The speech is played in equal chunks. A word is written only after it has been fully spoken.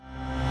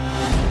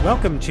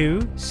Welcome to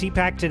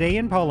CPAC Today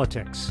in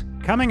Politics.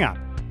 Coming up,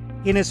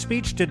 in a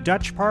speech to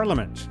Dutch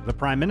Parliament, the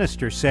Prime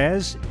Minister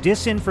says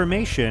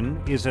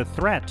disinformation is a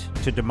threat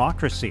to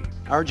democracy.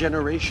 Our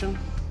generation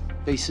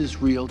faces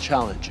real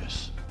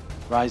challenges: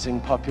 rising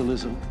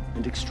populism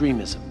and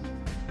extremism,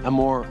 a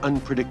more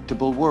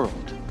unpredictable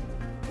world,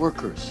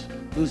 workers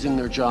losing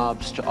their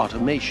jobs to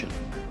automation,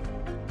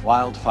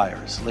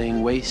 wildfires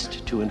laying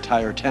waste to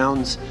entire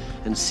towns,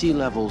 and sea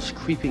levels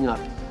creeping up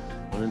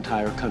on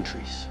entire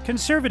countries.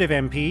 Conservative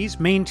MPs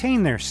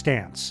maintain their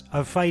stance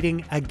of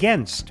fighting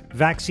against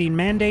vaccine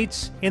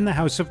mandates in the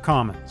House of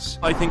Commons.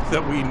 I think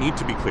that we need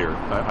to be clear.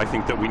 I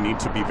think that we need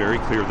to be very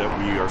clear that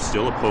we are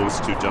still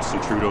opposed to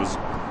Justin Trudeau's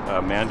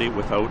mandate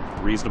without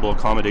reasonable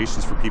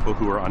accommodations for people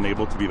who are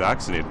unable to be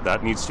vaccinated.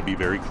 That needs to be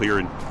very clear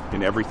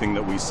in everything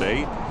that we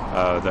say.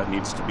 That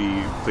needs to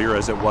be clear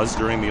as it was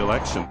during the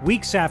election.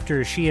 Weeks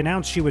after she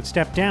announced she would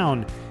step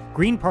down,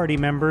 Green Party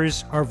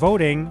members are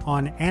voting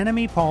on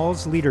Annamie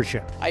Paul's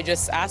leadership. I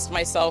just asked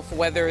myself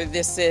whether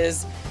this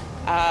is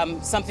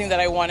something that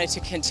I wanted to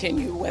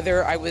continue,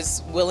 whether I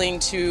was willing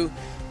to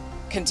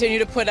continue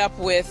to put up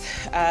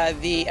with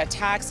the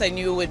attacks I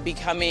knew would be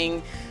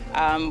coming,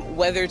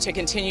 whether to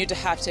continue to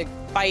have to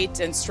fight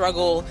and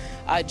struggle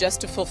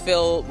just to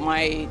fulfill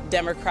my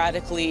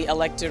democratically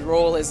elected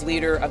role as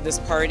leader of this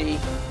party.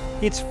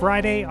 It's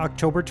Friday,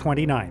 October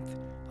 29th.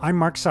 I'm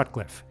Mark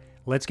Sutcliffe.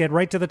 Let's get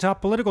right to the top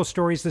political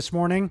stories this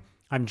morning.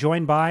 I'm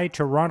joined by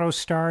Toronto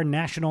Star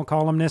national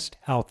columnist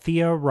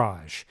Althea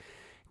Raj.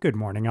 Good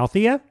morning,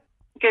 Althea.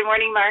 Good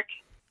morning, Mark.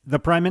 The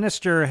Prime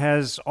Minister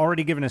has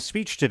already given a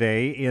speech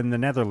today in the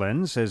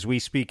Netherlands. As we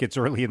speak, it's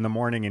early in the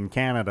morning in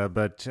Canada,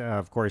 but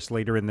of course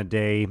later in the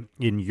day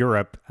in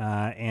Europe.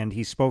 And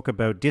he spoke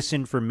about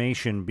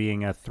disinformation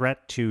being a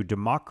threat to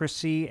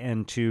democracy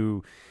and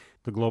to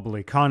the global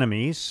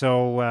economy.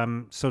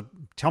 So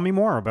tell me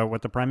more about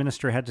what the Prime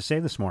Minister had to say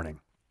this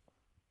morning.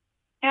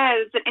 Yeah,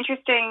 it was an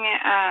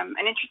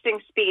interesting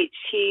speech.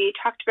 He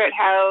talked about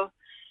how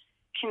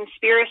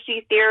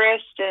conspiracy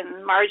theorists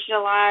and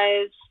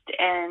marginalized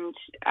and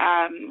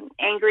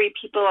angry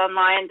people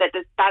online,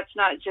 that's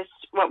not just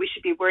what we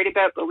should be worried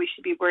about, but we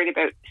should be worried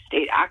about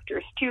state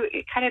actors too.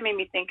 It kind of made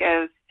me think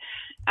of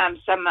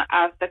some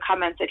of the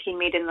comments that he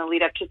made in the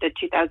lead up to the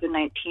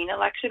 2019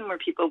 election, where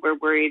people were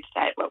worried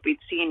that what we'd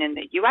seen in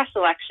the U.S.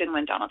 election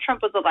when Donald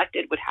Trump was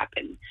elected would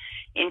happen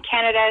in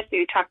Canada. So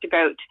he talked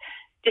about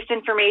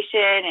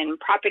disinformation and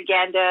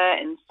propaganda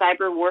and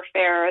cyber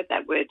warfare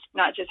that would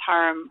not just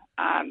harm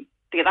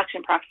the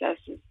election process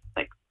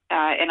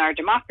in our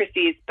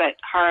democracies, but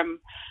harm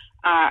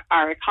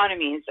our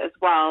economies as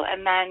well.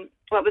 And then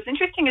what was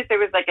interesting is there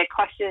was a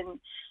question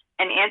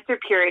and answer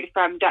period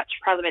from Dutch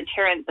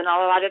parliamentarians, and a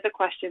lot of the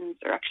questions,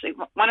 or actually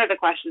one of the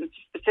questions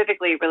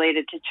specifically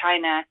related to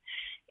China.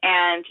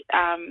 And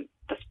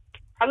that's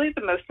probably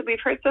the most that we've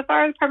heard so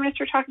far, the Prime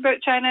Minister talk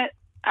about China,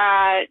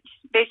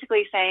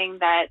 basically saying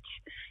that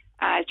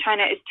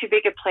China is too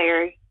big a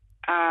player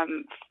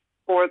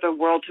for the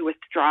world to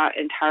withdraw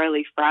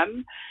entirely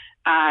from,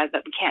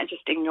 that we can't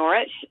just ignore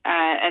it,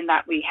 and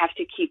that we have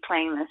to keep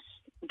playing this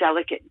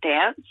delicate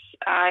dance,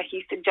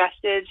 he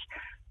suggested,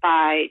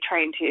 by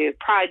trying to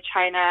prod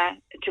China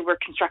to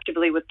work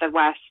constructively with the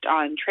West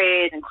on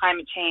trade and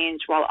climate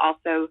change, while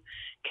also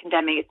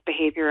condemning its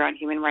behavior on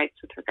human rights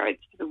with regards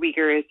to the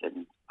Uyghurs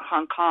and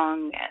Hong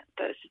Kong and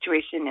the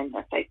situation in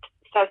the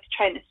South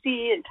China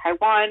Sea and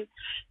Taiwan.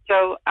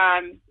 So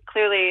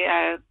clearly,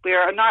 we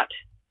are not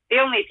the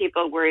only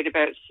people worried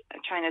about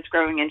China's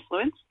growing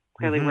influence.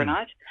 Clearly, we're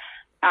not.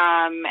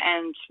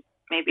 And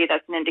maybe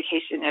that's an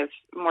indication of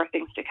more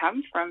things to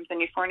come from the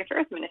new Foreign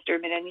Affairs Minister,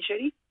 Mélanie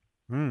Joly.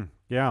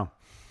 Yeah.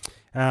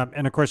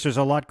 And of course, there's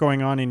a lot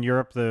going on in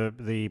Europe.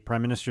 The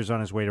Prime Minister's on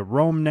his way to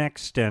Rome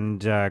next,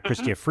 and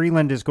Chrystia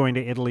Freeland is going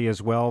to Italy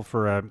as well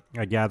for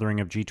a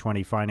gathering of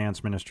G20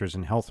 finance ministers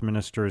and health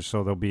ministers.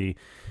 So there'll be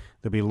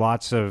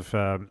lots of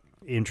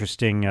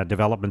interesting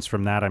developments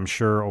from that, I'm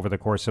sure, over the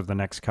course of the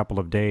next couple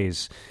of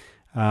days.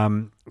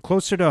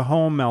 Closer to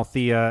home,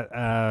 Althea,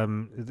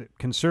 the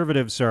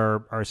Conservatives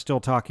are still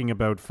talking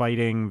about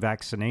fighting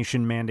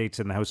vaccination mandates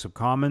in the House of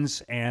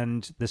Commons,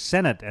 and the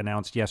Senate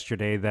announced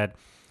yesterday that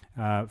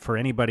for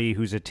anybody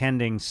who's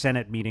attending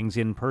Senate meetings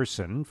in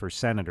person, for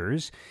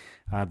senators,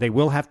 they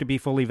will have to be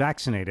fully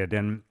vaccinated.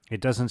 And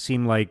it doesn't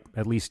seem like,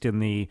 at least in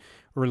the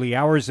early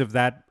hours of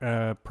that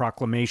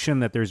proclamation,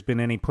 that there's been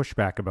any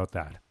pushback about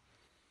that.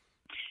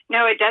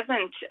 No, it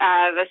doesn't.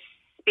 The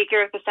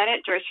Speaker of the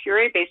Senate, George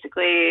Furey,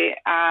 basically,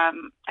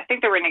 I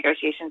think there were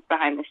negotiations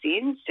behind the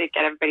scenes to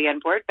get everybody on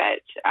board,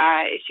 but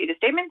issued a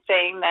statement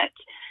saying that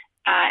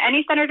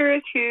any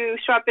senators who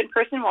show up in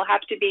person will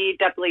have to be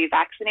doubly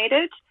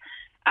vaccinated.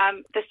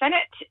 The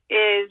Senate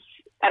is,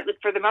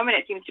 for the moment,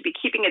 it seems to be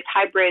keeping its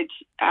hybrid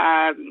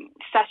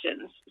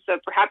sessions. So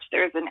perhaps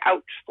there's an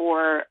out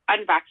for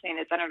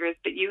unvaccinated senators,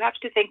 but you have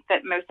to think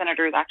that most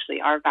senators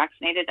actually are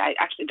vaccinated. I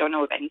actually don't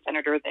know of any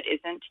senator that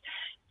isn't.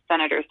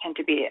 Senators tend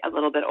to be a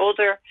little bit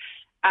older.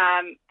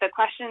 The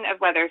question of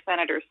whether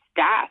senator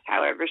staff,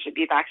 however, should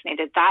be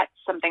vaccinated, that's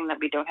something that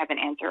we don't have an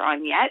answer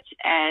on yet.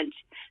 And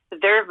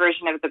their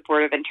version of the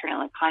Board of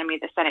Internal Economy,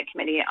 the Senate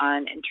Committee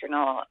on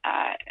Internal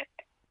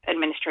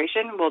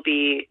Administration, will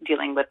be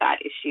dealing with that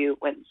issue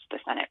once the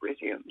Senate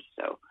resumes.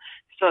 So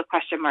still a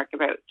question mark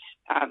about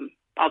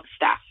all the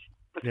staff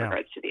with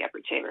regards to the upper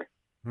chamber.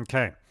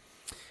 Okay.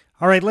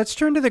 All right, let's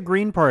turn to the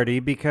Green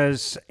Party,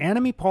 because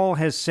Annamie Paul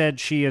has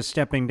said she is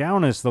stepping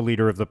down as the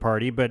leader of the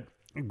party, but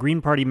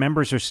Green Party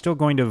members are still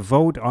going to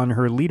vote on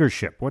her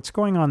leadership. What's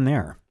going on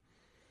there?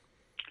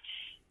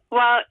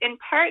 Well, in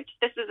part,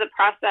 this is a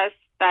process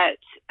that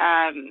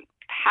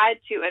had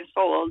to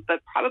unfold,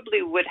 but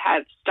probably would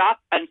have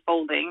stopped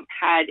unfolding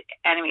had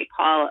Annamie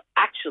Paul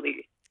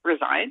actually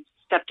resigned,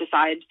 stepped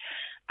aside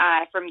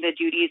from the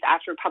duties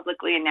after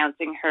publicly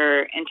announcing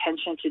her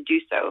intention to do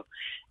so.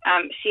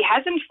 She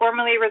hasn't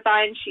formally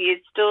resigned. She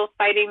is still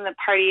fighting the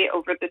party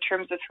over the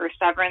terms of her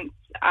severance.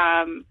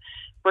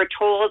 We're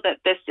told that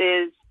this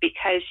is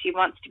because she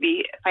wants to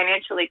be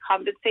financially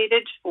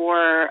compensated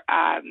for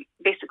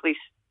basically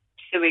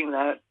suing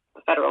the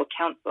federal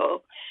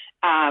council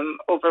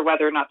over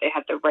whether or not they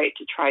had the right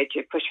to try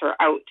to push her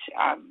out,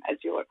 as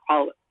you'll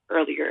recall,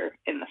 earlier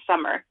in the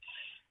summer.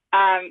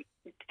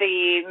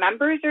 The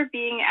members are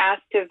being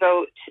asked to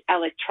vote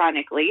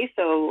electronically.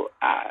 So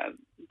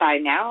by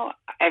now,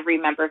 every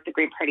member of the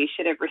Green Party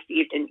should have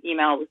received an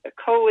email with a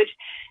code.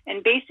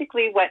 And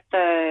basically what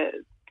the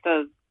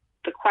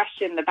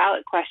question, the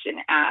ballot question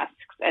asks,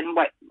 and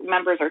what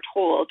members are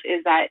told,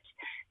 is that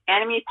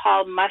Annamie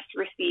Paul must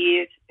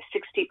receive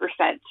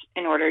 60%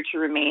 in order to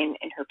remain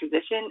in her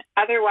position.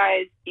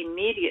 Otherwise,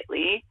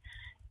 immediately,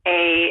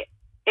 a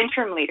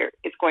interim leader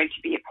is going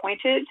to be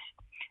appointed,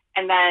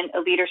 and then a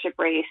leadership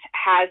race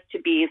has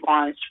to be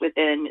launched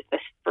within the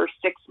first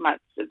 6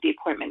 months of the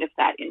appointment of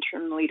that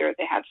interim leader.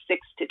 They have 6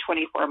 to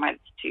 24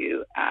 months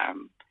to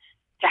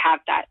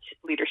have that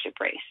leadership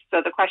race.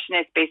 So the question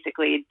is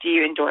basically, do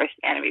you endorse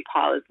Annamie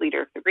Paul as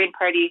leader of the Green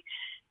Party?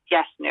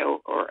 Yes,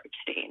 no, or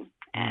abstain.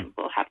 And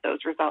we'll have those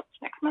results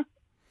next month.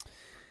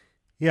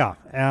 Yeah,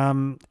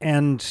 and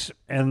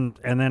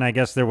then I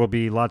guess there will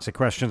be lots of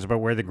questions about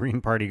where the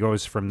Green Party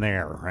goes from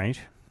there, right?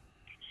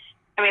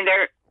 I mean,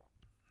 they're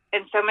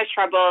in so much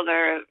trouble.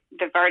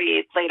 They've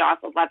already laid off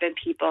 11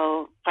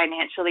 people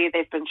financially.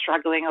 They've been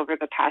struggling over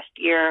the past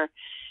year.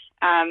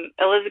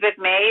 Elizabeth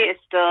May is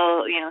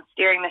still,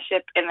 steering the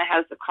ship in the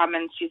House of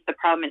Commons. She's the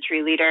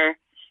parliamentary leader.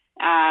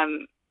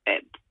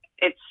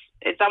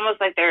 It's almost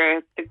like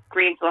the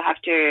Greens will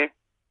have to.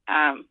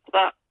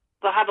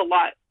 They'll have a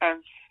lot of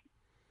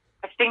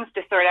things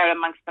to sort out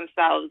amongst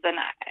themselves. And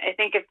I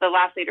think if the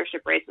last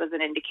leadership race was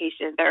an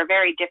indication, there are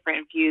very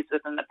different views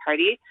within the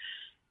party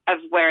of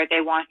where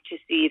they want to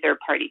see their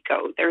party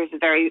go. There is a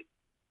very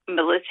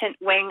militant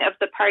wing of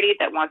the party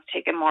that wants to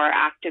take a more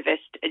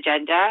activist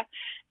agenda,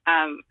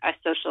 a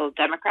social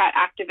democrat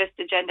activist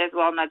agenda as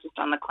well, not just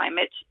on the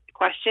climate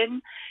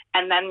question.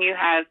 And then you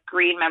have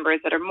Green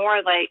members that are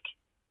more like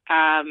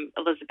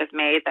Elizabeth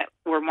May, that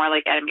were more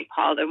like Annamie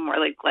Paul, that were more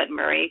like Glenn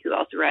Murray, who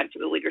also ran for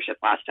the leadership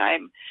last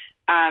time,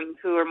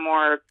 who are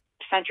more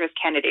centrist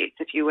candidates,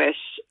 if you wish,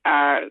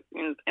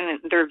 in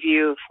their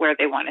view of where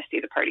they want to see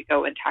the party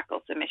go and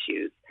tackle some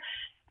issues.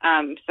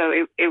 So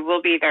it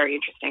will be very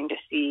interesting to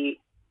see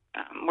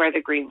where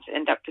the Greens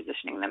end up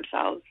positioning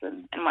themselves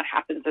and what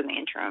happens in the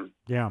interim.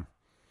 Yeah.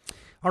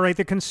 All right.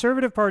 The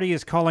Conservative Party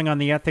is calling on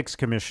the Ethics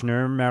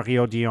Commissioner,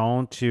 Mario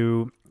Dion,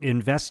 to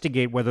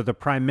investigate whether the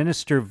Prime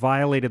Minister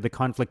violated the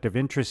Conflict of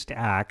Interest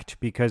Act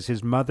because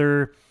his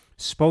mother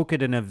spoke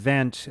at an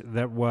event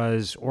that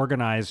was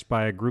organized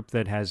by a group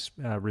that has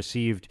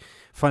received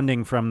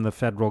funding from the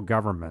federal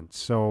government.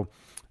 So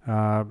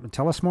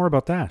tell us more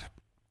about that.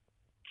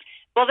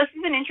 Well, this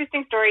is an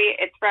interesting story.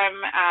 It's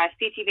from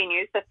CTV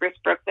News that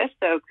first broke this,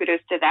 so kudos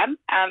to them.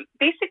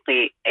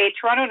 Basically, a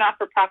Toronto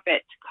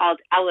not-for-profit called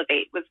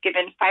Elevate was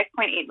given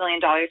 $5.8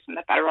 million from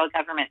the federal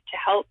government to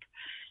help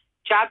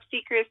job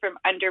seekers from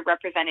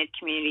underrepresented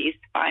communities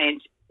find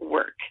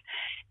work.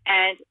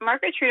 And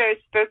Margaret Trudeau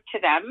spoke to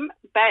them,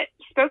 but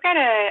spoke at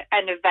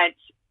an event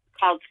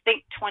called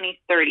Think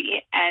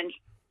 2030. And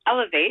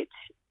Elevate,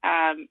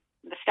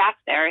 the staff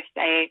there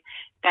say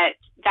that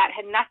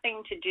had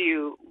nothing to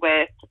do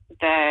with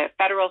the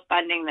federal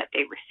funding that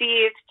they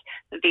received,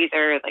 that these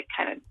are like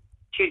kind of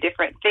two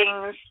different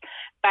things.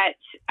 But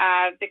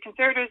the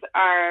Conservatives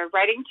are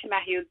writing to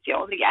Mario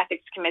Dion, the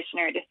ethics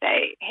commissioner, to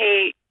say,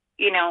 hey,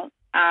 you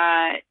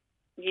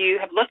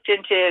have looked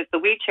into the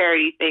We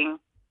Charity thing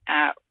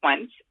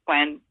once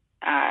when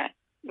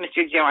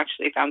Mr. Dion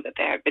actually found that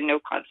there had been no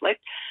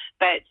conflict.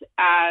 But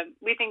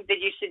we think that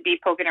you should be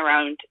poking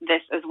around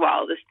this as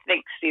well, this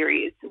Think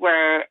series,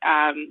 where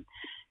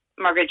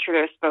Margaret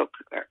Trudeau spoke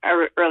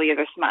earlier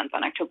this month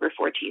on October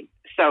 14th.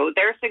 So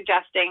they're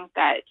suggesting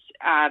that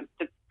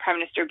the Prime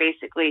Minister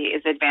basically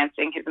is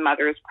advancing his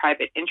mother's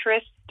private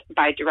interest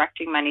by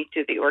directing money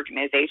to the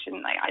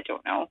organization. I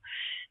don't know.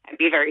 I'd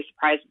be very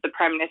surprised if the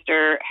Prime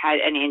Minister had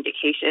any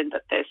indication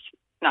that this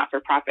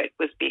not-for-profit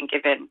was being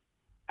given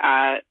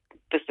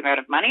this amount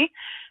of money.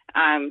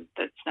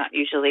 That's not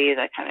usually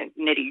the kind of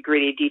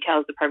nitty-gritty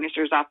details the Prime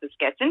Minister's office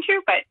gets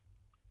into, but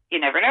you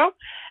never know.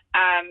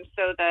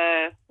 So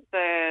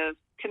the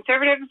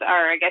Conservatives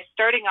are, I guess,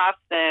 starting off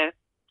the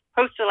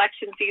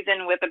post-election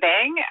season with a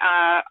bang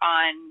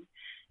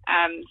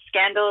on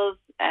scandals,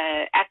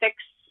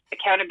 ethics,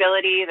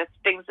 accountability, the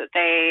things that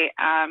they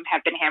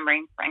have been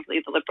hammering,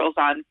 frankly, the Liberals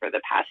on for the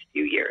past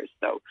few years.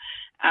 So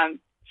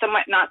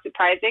somewhat not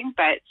surprising,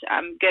 but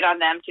good on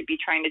them to be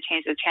trying to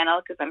change the channel,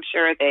 because I'm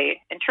sure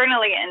they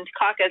internally in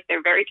caucus,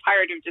 they're very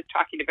tired of just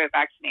talking about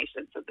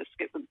vaccination. So this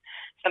gives them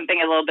something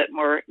a little bit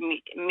more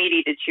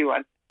meaty to chew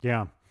on.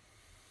 Yeah.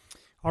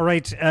 All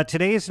right.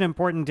 Today is an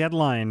important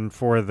deadline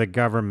for the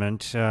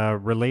government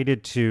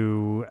related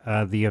to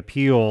the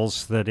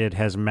appeals that it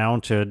has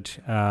mounted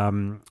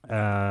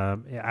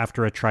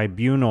after a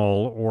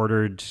tribunal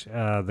ordered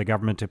the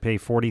government to pay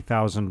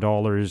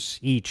 $40,000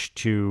 each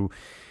to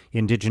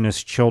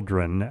Indigenous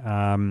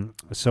children.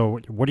 So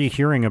what are you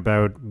hearing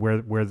about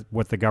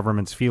what the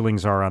government's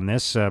feelings are on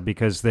this?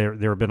 Because there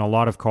have been a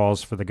lot of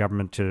calls for the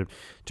government to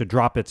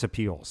drop its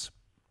appeals.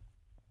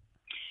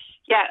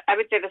 Yeah, I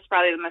would say this is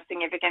probably the most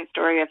significant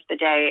story of the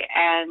day.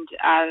 And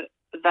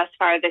thus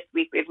far this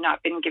week, we've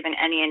not been given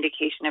any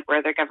indication of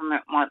where the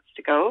government wants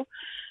to go.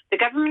 The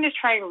government is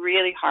trying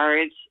really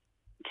hard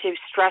to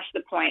stress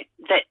the point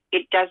that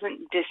it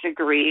doesn't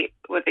disagree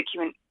with the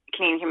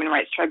Canadian Human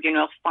Rights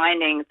Tribunal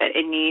finding that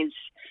it needs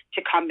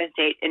to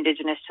compensate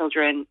Indigenous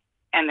children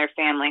and their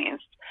families.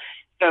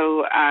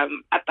 So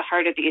at the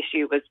heart of the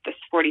issue was this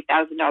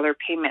 $40,000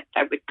 payment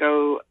that would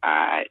go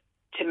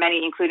to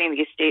many, including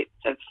the estates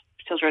of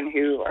children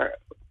who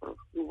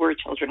were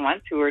children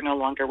once, who are no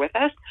longer with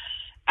us.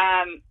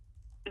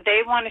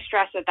 They want to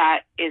stress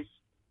that is,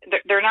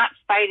 they're not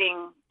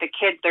fighting the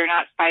kids, they're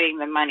not fighting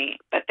the money,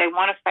 but they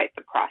want to fight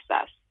the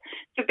process.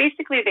 So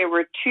basically there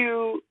were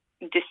two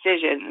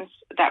decisions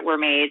that were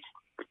made.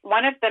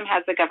 One of them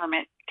has the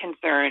government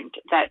concerned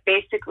that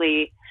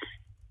basically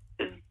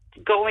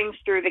going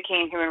through the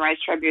Canadian Human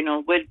Rights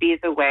Tribunal would be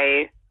the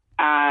way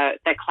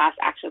that class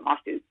action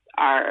lawsuits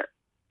are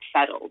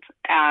settled.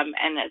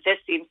 And this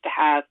seems to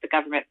have the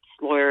government's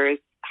lawyers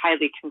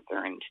highly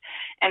concerned.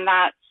 And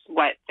that's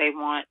what they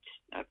want.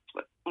 That's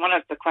one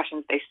of the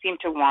questions they seem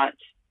to want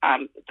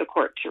the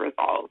court to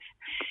resolve.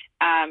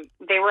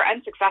 They were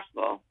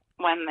unsuccessful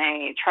when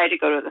they tried to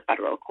go to the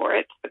federal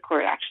court. The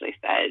court actually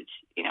said,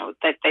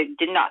 that they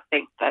did not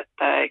think that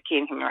the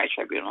Canadian Human Rights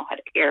Tribunal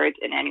had erred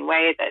in any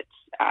way,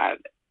 that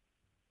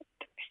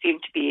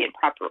seemed to be in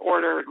proper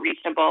order and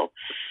reasonable.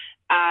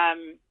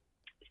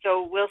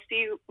 So we'll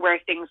see where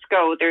things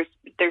go. There's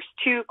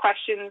two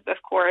questions, of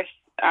course,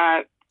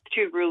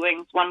 two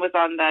rulings. One was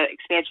on the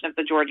expansion of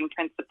the Jordan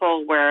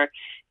Principle, where,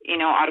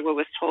 Ottawa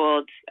was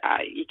told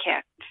you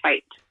can't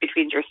fight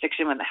between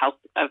jurisdiction when the health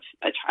of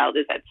a child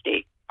is at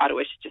stake.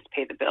 Ottawa should just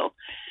pay the bill.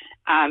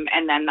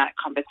 And then that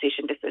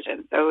compensation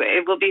decision. So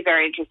it will be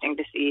very interesting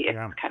to see if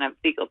kind of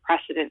legal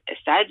precedent is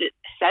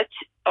set,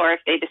 or if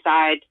they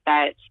decide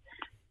that,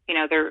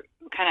 they're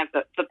kind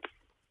of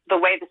the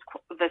way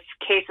this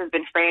case has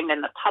been framed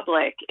in the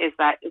public is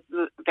that it's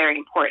very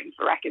important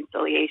for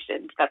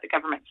reconciliation that the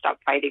government stop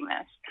fighting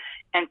this.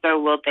 And so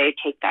will they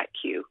take that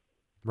cue?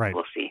 Right.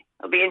 We'll see.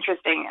 It'll be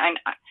interesting.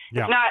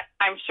 It's not,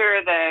 I'm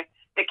sure, the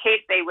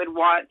case they would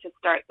want to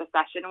start the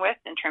session with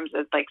in terms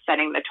of like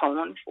setting the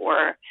tone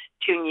for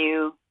two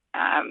new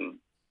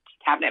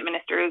cabinet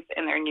ministers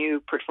and their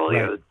new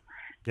portfolios.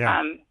 Right.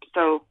 Yeah.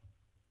 So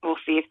we'll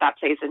see if that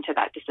plays into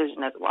that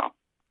decision as well.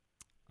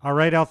 All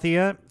right,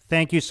 Althea,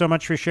 thank you so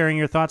much for sharing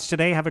your thoughts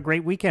today. Have a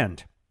great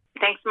weekend.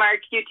 Thanks, Mark.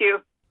 You too.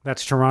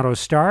 That's Toronto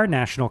Star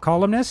national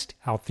columnist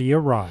Althea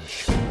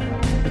Raj.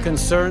 The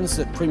concerns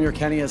that Premier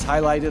Kenney has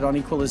highlighted on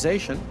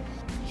equalization,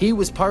 he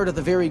was part of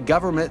the very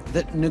government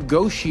that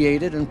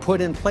negotiated and put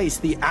in place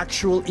the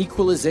actual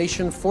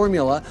equalization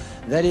formula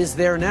that is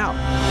there now.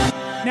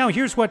 Now,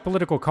 here's what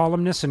political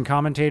columnists and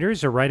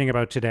commentators are writing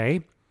about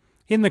today.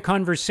 In The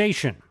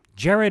Conversation,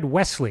 Jared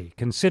Wesley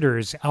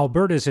considers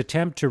Alberta's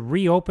attempt to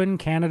reopen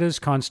Canada's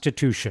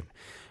constitution.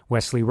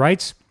 Wesley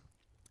writes,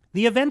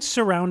 "The events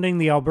surrounding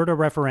the Alberta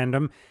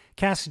referendum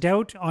cast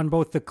doubt on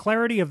both the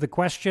clarity of the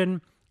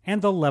question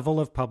and the level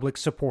of public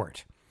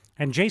support.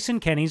 And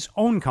Jason Kenney's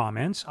own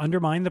comments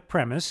undermine the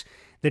premise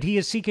that he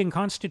is seeking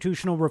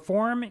constitutional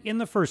reform in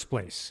the first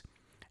place.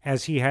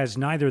 As he has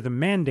neither the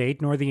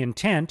mandate nor the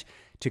intent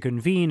to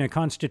convene a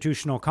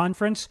constitutional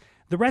conference,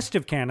 the rest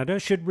of Canada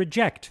should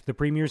reject the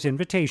Premier's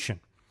invitation.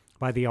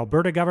 By the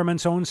Alberta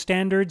government's own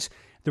standards,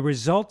 the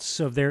results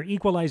of their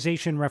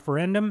equalization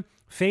referendum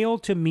fail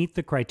to meet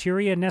the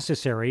criteria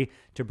necessary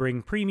to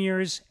bring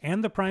premiers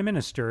and the Prime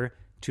Minister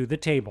to the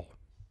table."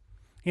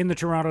 In the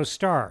Toronto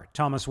Star,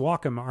 Thomas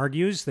Walkham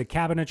argues the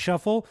cabinet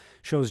shuffle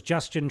shows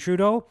Justin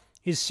Trudeau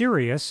is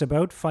serious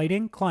about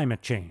fighting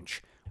climate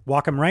change.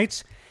 Walkham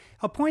writes,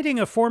 "Appointing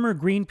a former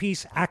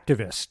Greenpeace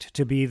activist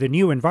to be the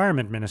new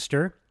Environment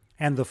Minister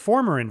and the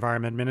former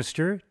Environment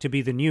Minister to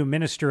be the new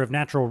Minister of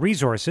Natural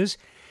Resources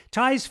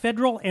ties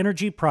federal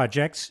energy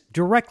projects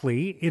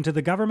directly into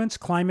the government's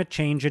climate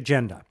change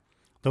agenda.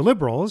 The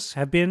Liberals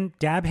have been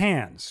dab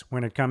hands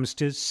when it comes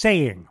to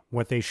saying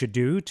what they should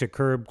do to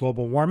curb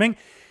global warming.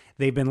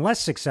 They've been less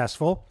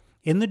successful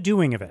in the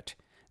doing of it.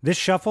 This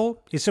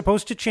shuffle is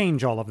supposed to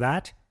change all of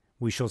that.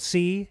 We shall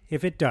see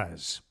if it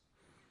does.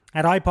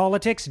 At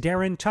iPolitics,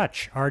 Darren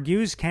Touch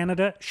argues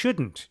Canada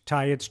shouldn't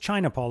tie its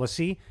China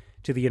policy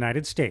to the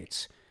United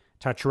States.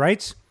 Touch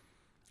writes,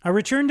 "A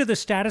return to the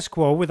status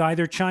quo with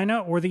either China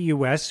or the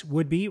U.S.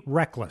 would be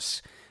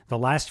reckless. The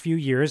last few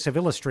years have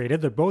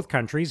illustrated that both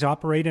countries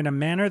operate in a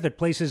manner that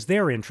places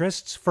their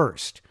interests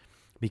first.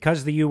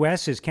 Because the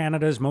U.S. is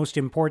Canada's most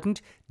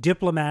important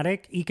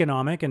diplomatic,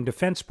 economic, and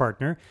defense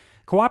partner,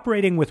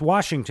 cooperating with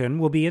Washington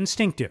will be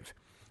instinctive.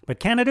 But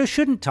Canada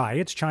shouldn't tie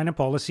its China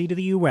policy to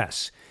the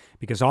U.S.,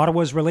 because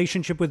Ottawa's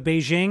relationship with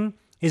Beijing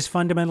is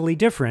fundamentally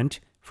different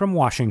from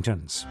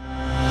Washington's."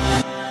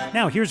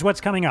 Now, here's what's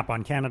coming up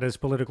on Canada's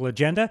political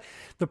agenda.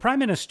 The Prime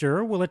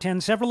Minister will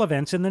attend several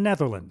events in the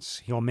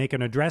Netherlands. He'll make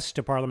an address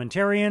to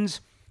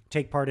parliamentarians,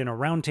 take part in a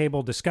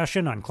roundtable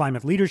discussion on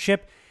climate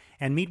leadership,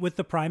 and meet with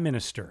the Prime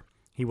Minister.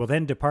 He will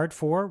then depart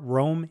for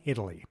Rome,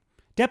 Italy.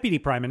 Deputy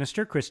Prime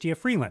Minister Chrystia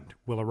Freeland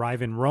will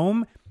arrive in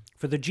Rome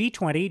for the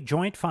G20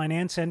 Joint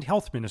Finance and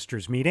Health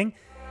Ministers meeting,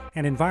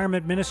 and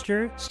Environment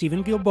Minister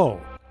Stephen Guilbeault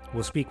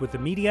will speak with the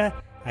media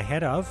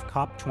ahead of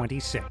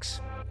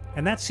COP26.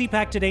 And that's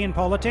CPAC Today in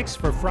Politics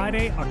for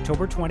Friday,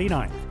 October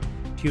 29th.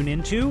 Tune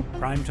into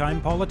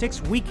Primetime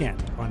Politics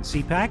Weekend on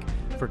CPAC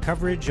for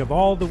coverage of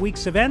all the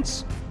week's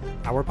events.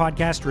 Our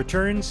podcast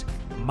returns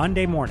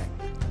Monday morning.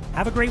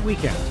 Have a great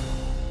weekend.